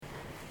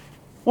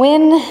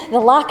When the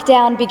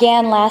lockdown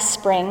began last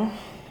spring,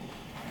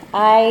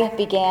 I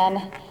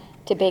began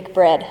to bake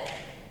bread.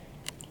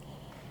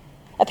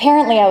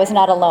 Apparently, I was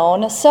not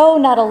alone, so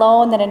not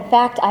alone that in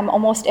fact I'm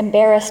almost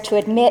embarrassed to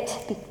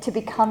admit to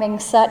becoming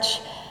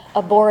such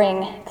a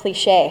boring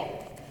cliche.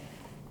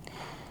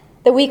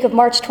 The week of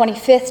March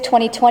 25th,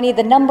 2020,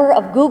 the number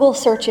of Google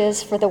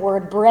searches for the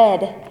word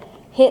bread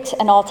hit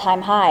an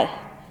all-time high.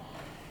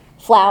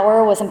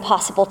 Flour was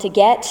impossible to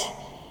get.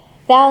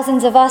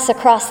 Thousands of us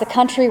across the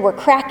country were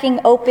cracking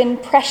open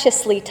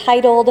preciously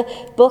titled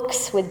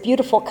books with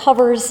beautiful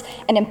covers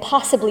and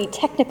impossibly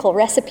technical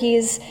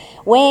recipes,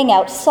 weighing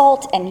out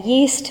salt and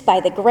yeast by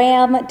the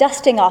gram,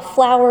 dusting off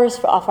flours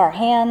off our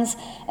hands,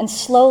 and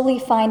slowly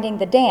finding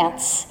the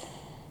dance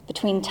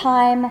between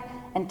time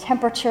and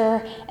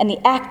temperature and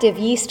the active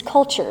yeast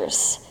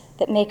cultures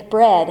that make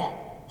bread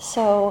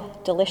so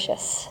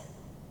delicious.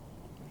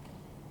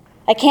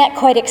 I can't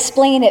quite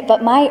explain it,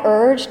 but my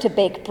urge to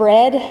bake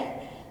bread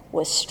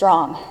was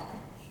strong.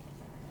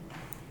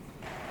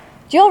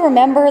 Do you all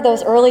remember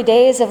those early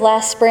days of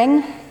last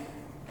spring?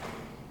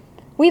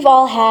 We've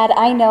all had,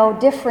 I know,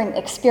 different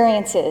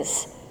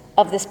experiences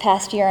of this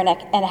past year and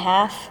a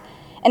half,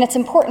 and it's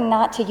important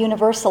not to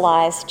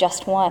universalize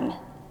just one.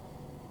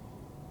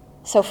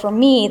 So for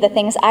me, the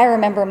things I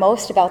remember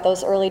most about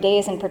those early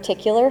days in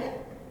particular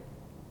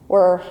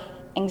were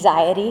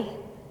anxiety,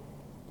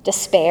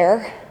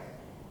 despair,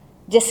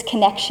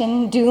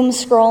 disconnection, doom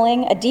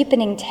scrolling, a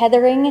deepening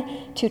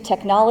tethering to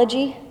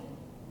technology.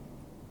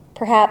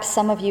 Perhaps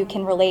some of you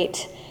can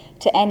relate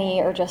to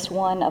any or just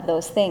one of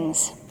those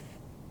things.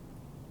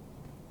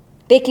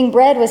 Baking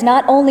bread was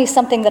not only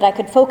something that I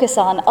could focus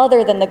on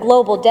other than the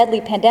global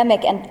deadly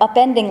pandemic and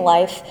upending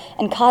life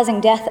and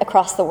causing death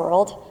across the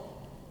world,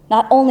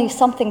 not only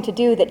something to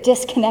do that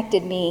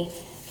disconnected me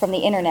from the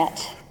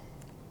internet.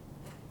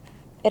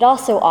 It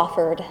also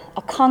offered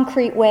a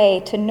concrete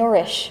way to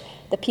nourish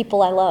the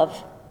people I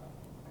love.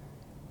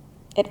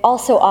 It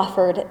also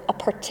offered a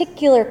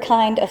particular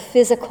kind of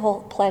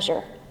physical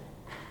pleasure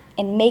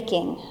in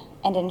making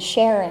and in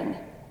sharing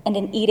and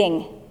in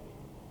eating.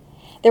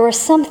 There was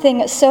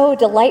something so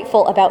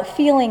delightful about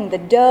feeling the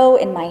dough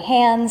in my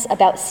hands,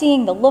 about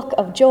seeing the look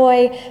of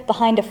joy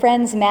behind a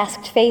friend's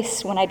masked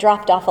face when I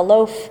dropped off a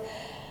loaf,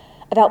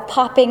 about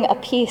popping a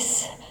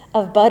piece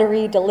of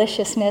buttery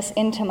deliciousness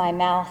into my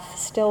mouth,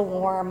 still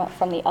warm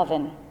from the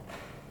oven.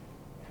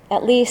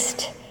 At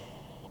least,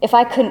 if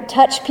I couldn't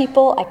touch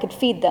people, I could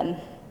feed them.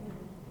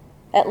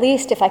 At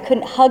least, if I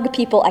couldn't hug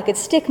people, I could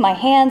stick my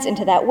hands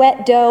into that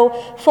wet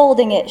dough,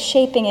 folding it,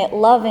 shaping it,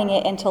 loving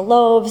it into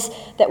loaves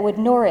that would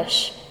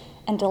nourish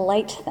and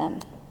delight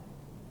them.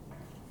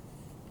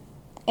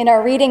 In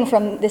our reading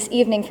from this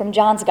evening from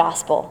John's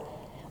Gospel,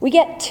 we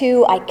get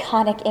two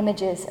iconic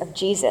images of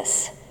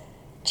Jesus.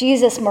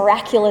 Jesus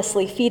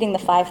miraculously feeding the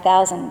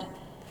 5,000.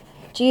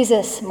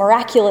 Jesus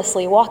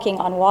miraculously walking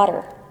on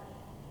water.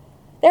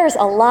 There's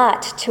a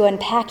lot to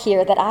unpack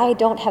here that I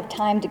don't have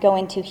time to go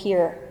into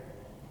here.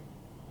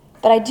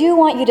 But I do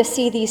want you to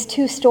see these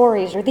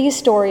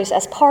stories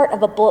as part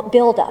of a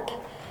build-up,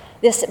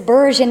 this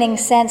burgeoning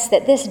sense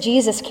that this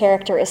Jesus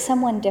character is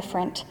someone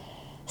different,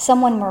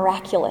 someone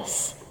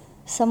miraculous,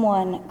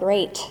 someone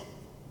great.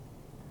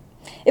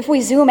 If we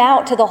zoom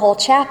out to the whole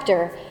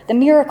chapter, the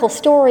miracle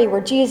story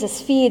where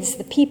Jesus feeds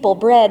the people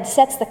bread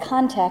sets the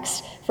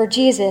context for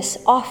Jesus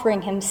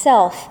offering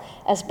himself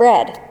as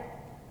bread.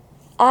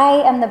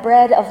 I am the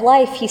bread of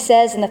life, he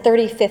says in the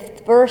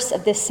 35th verse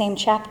of this same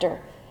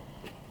chapter.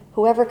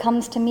 Whoever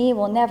comes to me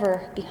will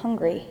never be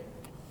hungry.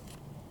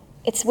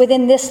 It's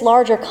within this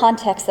larger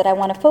context that I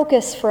want to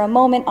focus for a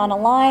moment on a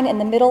line in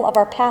the middle of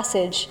our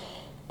passage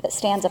that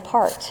stands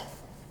apart.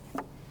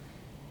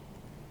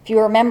 If you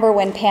remember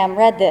when Pam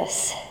read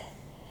this,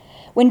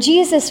 when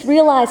Jesus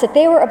realized that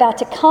they were about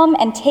to come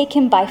and take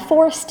him by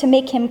force to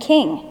make him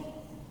king,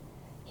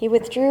 he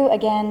withdrew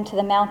again to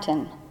the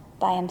mountain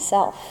by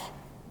himself.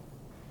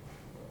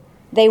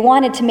 They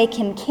wanted to make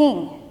him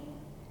king.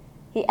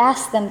 He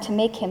asked them to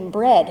make him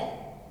bread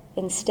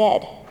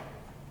instead.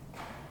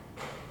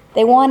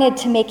 They wanted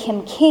to make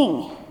him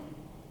king.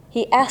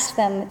 He asked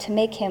them to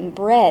make him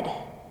bread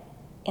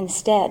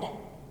instead.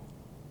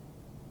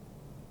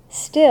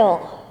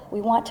 Still,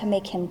 we want to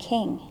make him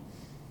king.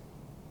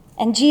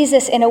 And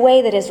Jesus, in a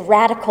way that is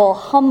radical,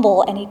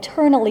 humble, and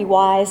eternally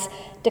wise,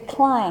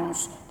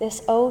 declines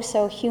this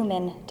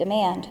oh-so-human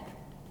demand.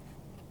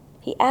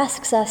 He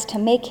asks us to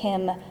make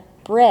him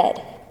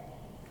bread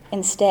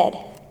instead.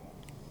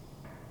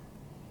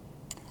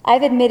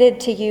 I've admitted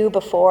to you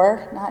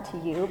before, not to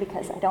you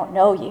because I don't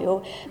know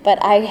you,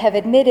 but I have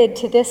admitted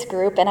to this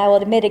group, and I will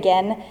admit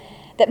again,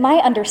 that my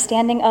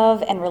understanding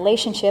of and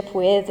relationship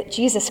with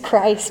Jesus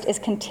Christ is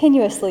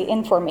continuously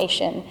in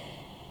formation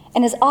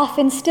and is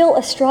often still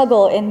a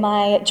struggle in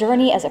my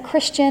journey as a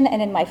Christian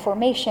and in my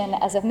formation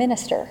as a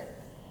minister.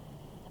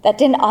 That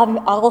didn't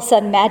all of a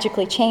sudden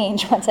magically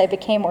change once I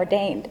became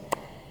ordained.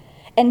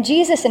 And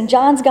Jesus in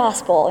John's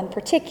Gospel in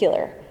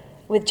particular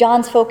with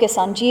John's focus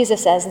on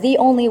Jesus as the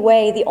only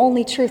way, the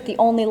only truth, the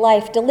only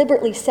life,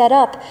 deliberately set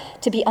up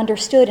to be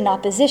understood in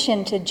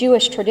opposition to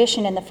Jewish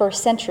tradition in the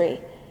first century.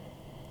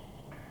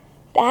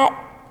 That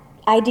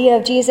idea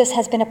of Jesus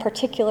has been a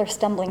particular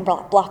stumbling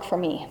block for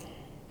me.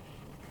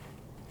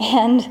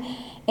 And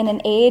in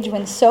an age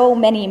when so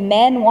many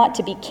men want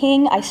to be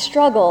king, I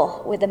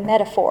struggle with the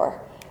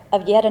metaphor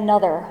of yet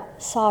another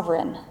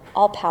sovereign,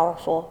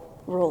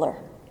 all-powerful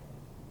ruler.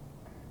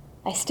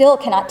 I still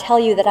cannot tell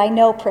you that I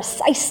know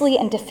precisely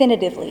and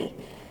definitively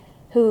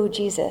who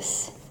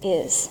Jesus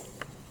is.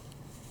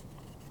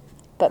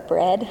 But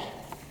bread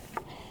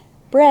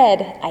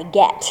I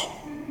get.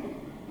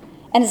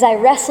 And as I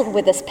wrestled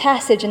with this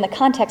passage in the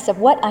context of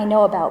what I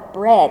know about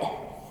bread,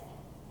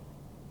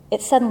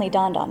 it suddenly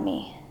dawned on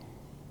me.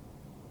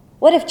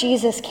 What if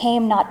Jesus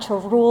came not to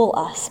rule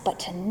us, but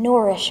to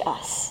nourish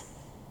us,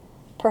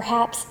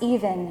 perhaps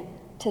even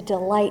to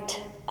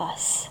delight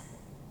us?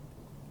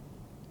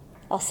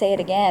 I'll say it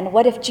again.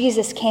 What if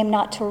Jesus came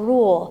not to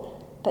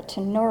rule, but to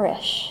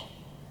nourish,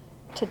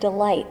 to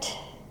delight?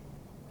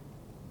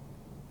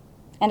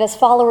 And as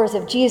followers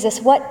of Jesus,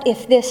 what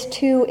if this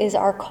too is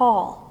our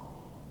call?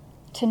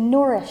 To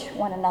nourish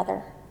one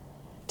another,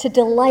 to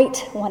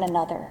delight one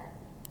another,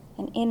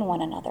 and in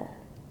one another.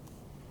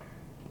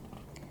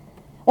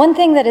 One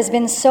thing that has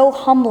been so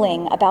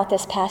humbling about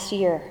this past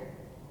year,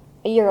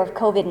 a year of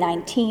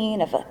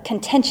COVID-19, of a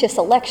contentious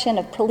election,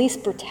 of police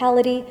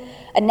brutality,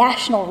 a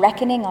national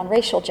reckoning on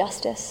racial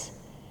justice,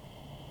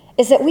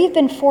 is that we've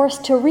been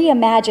forced to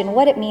reimagine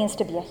what it means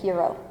to be a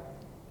hero.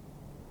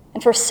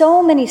 And for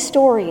so many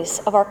stories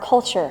of our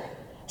culture,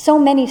 so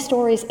many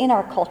stories in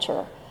our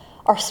culture,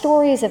 are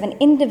stories of an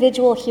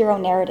individual hero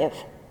narrative,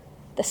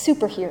 the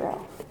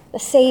superhero, the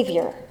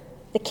savior,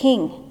 the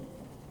king.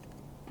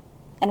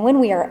 And when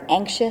we are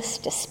anxious,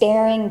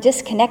 despairing,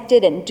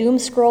 disconnected, and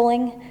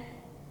doom-scrolling,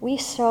 we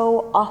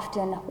so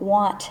often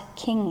want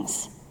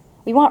kings.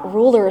 We want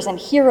rulers and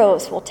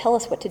heroes who will tell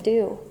us what to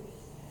do.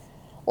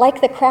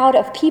 Like the crowd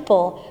of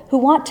people who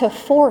want to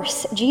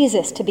force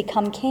Jesus to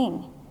become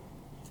king.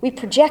 We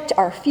project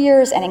our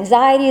fears and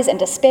anxieties and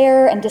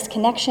despair and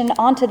disconnection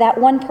onto that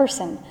one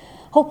person,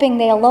 hoping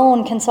they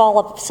alone can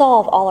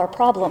solve all our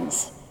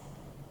problems.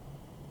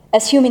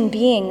 As human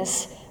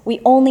beings, we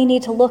only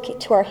need to look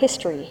to our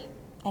history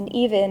and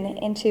even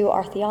into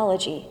our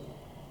theology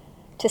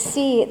to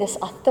see this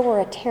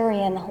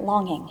authoritarian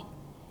longing,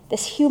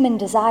 this human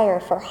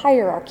desire for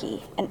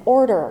hierarchy and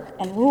order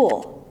and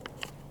rule.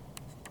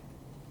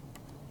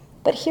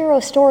 But hero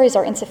stories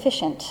are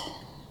insufficient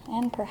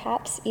and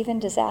perhaps even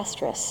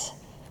disastrous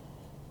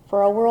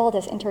for a world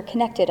as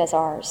interconnected as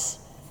ours,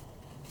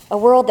 a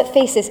world that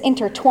faces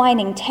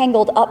intertwining,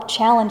 tangled up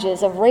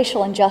challenges of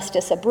racial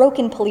injustice, a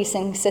broken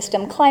policing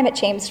system, climate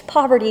change,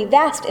 poverty,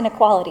 vast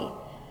inequality.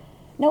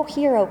 No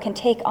hero can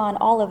take on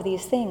all of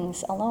these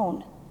things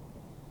alone.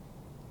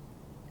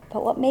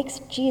 But what makes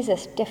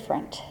Jesus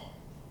different,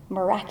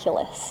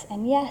 miraculous,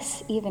 and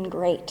yes, even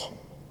great,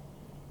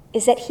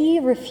 is that he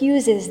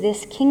refuses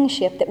this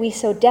kingship that we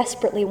so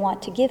desperately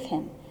want to give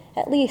him,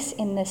 at least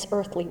in this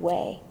earthly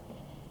way.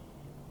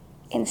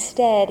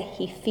 Instead,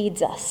 he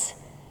feeds us,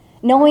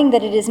 knowing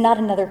that it is not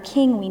another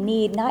king we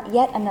need, not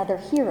yet another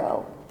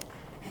hero,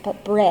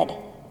 but bread.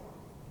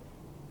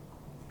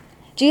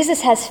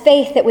 Jesus has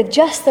faith that with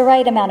just the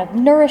right amount of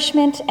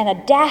nourishment and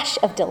a dash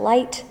of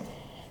delight,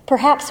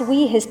 perhaps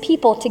we, his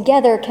people,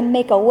 together can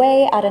make a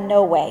way out of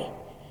no way.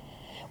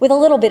 With a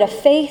little bit of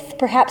faith,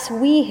 perhaps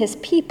we, his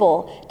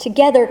people,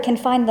 together can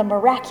find the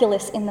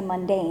miraculous in the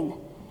mundane.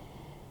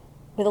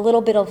 With a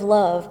little bit of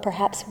love,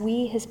 perhaps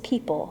we, his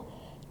people,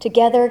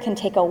 together can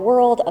take a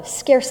world of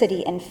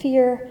scarcity and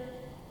fear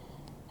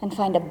and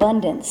find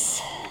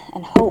abundance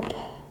and hope.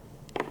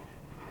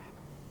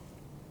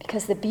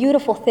 Because the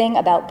beautiful thing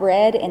about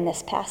bread in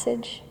this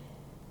passage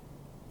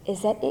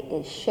is that it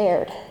is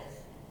shared.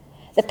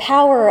 The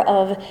power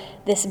of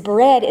this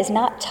bread is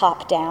not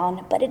top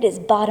down, but it is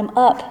bottom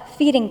up,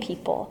 feeding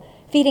people,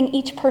 feeding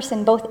each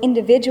person both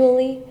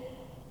individually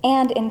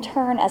and in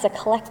turn as a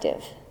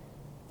collective.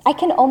 I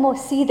can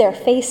almost see their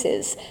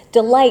faces,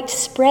 delight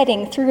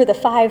spreading through the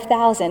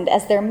 5,000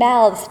 as their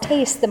mouths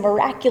taste the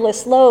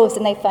miraculous loaves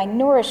and they find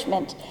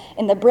nourishment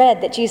in the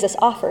bread that Jesus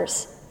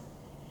offers.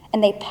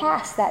 And they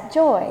pass that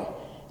joy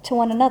to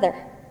one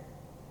another.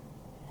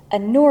 A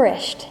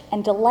nourished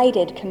and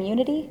delighted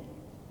community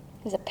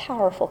is a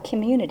powerful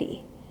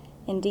community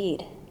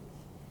indeed.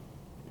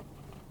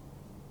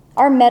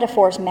 Our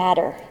metaphors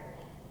matter.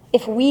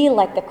 If we,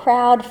 like the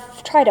crowd,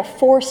 try to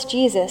force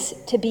Jesus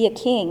to be a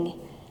king,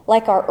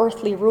 like our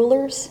earthly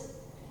rulers,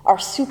 our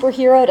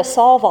superhero to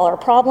solve all our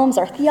problems,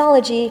 our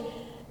theology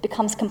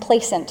becomes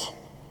complacent.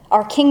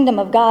 Our kingdom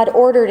of God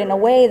ordered in a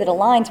way that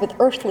aligns with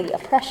earthly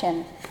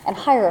oppression and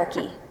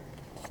hierarchy.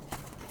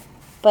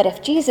 But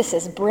if Jesus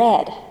is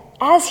bread,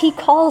 as he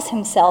calls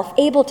himself,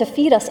 able to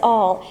feed us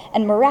all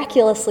and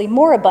miraculously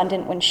more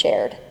abundant when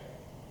shared,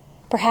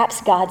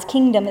 perhaps God's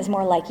kingdom is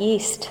more like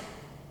yeast,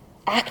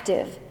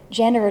 active,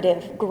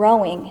 generative,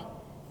 growing,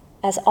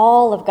 as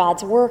all of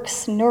God's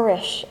works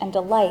nourish and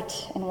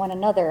delight in one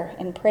another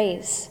in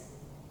praise.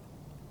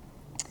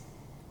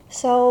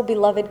 So,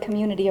 beloved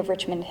community of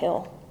Richmond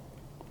Hill,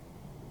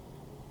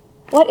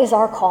 what is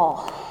our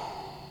call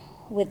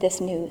with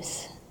this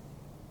news?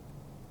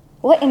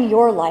 What in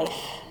your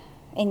life,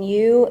 in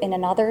you and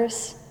in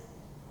others,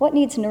 what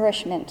needs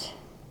nourishment?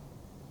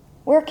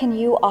 Where can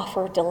you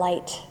offer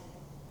delight?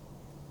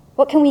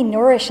 What can we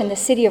nourish in the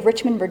city of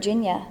Richmond,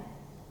 Virginia?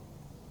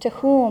 To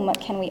whom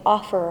can we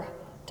offer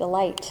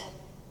delight?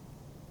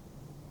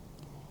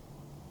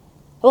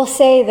 I will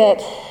say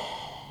that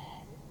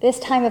this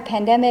time of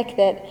pandemic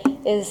that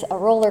is a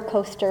roller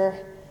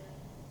coaster,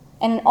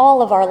 and in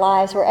all of our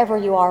lives, wherever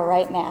you are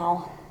right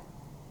now,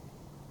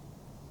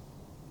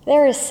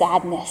 there is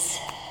sadness,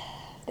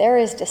 there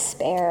is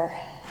despair,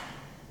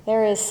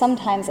 there is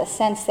sometimes a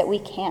sense that we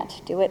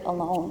can't do it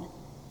alone.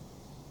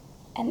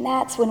 And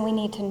that's when we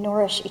need to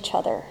nourish each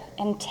other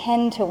and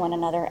tend to one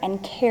another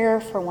and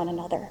care for one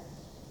another.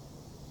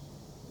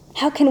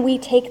 How can we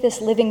take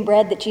this living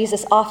bread that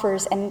Jesus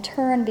offers and in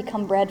turn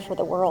become bread for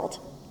the world?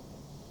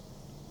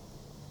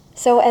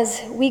 So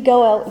as we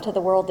go out into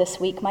the world this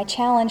week, my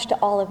challenge to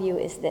all of you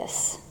is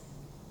this: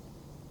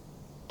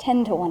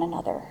 tend to one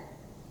another,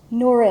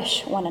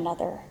 nourish one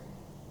another,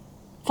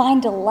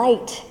 find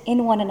delight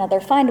in one another,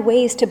 find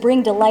ways to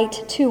bring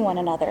delight to one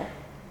another.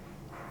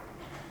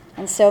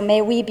 And so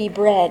may we be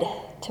bread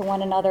to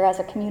one another as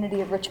a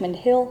community of Richmond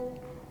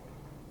Hill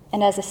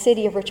and as a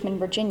city of Richmond,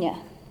 Virginia.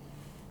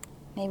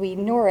 May we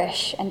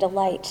nourish and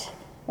delight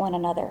one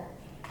another.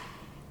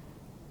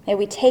 May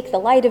we take the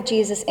light of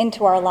Jesus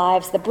into our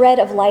lives, the bread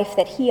of life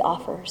that he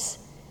offers,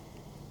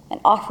 and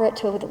offer it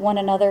to one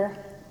another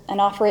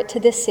and offer it to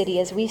this city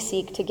as we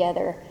seek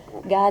together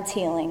God's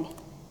healing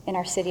in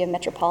our city of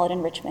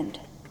metropolitan Richmond.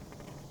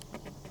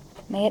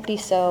 May it be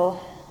so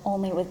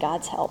only with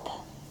God's help.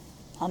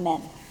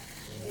 Amen.